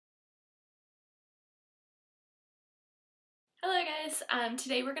Hello guys,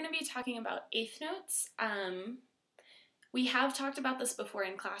 today we're going to be talking about eighth notes. We have talked about this before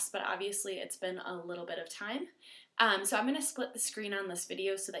in class, but obviously it's been a little bit of time. So I'm going to split the screen on this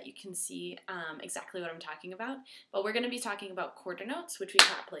video so that you can see exactly what I'm talking about. But we're going to be talking about quarter notes, which we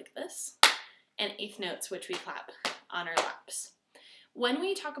clap like this, and eighth notes, which we clap on our laps. When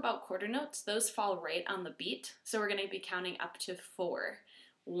we talk about quarter notes, those fall right on the beat, so we're going to be counting up to 4.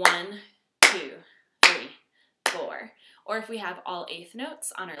 1, 2, 3, 4. Or if we have all eighth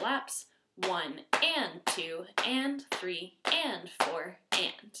notes on our laps, 1 and 2 and 3 and 4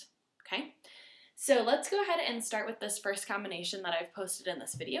 and. Okay? So let's go ahead and start with this first combination that I've posted in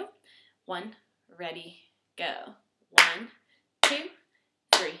this video. 1, ready, go. 1, 2,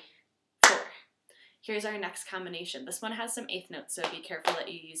 3, 4. Here's our next combination. This one has some eighth notes, so be careful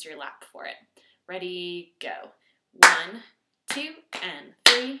that you use your lap for it. Ready, go. 1, 2, and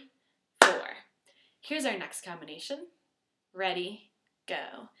 3, 4. Here's our next combination. Ready,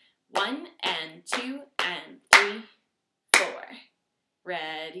 go. 1 and 2 and 3, 4.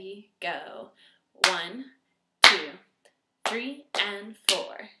 Ready, go. 1, 2, 3, and 4.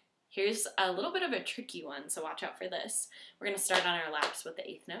 Here's a little bit of a tricky one, so watch out for this. We're going to start on our laps with the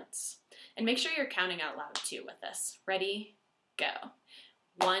eighth notes. And make sure you're counting out loud too with this. Ready, go.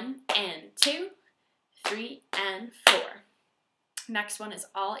 1 and 2, 3 and 4. Next one is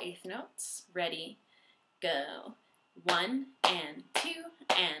all eighth notes. Ready, go. 1 and 2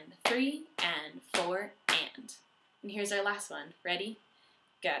 and 3 and 4 and. And here's our last one. Ready,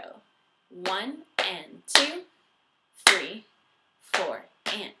 go. 1 and 2, 3, 4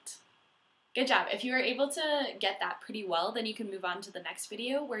 and. Good job. If you are able to get that pretty well, then you can move on to the next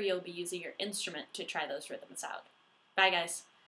video where you'll be using your instrument to try those rhythms out. Bye guys.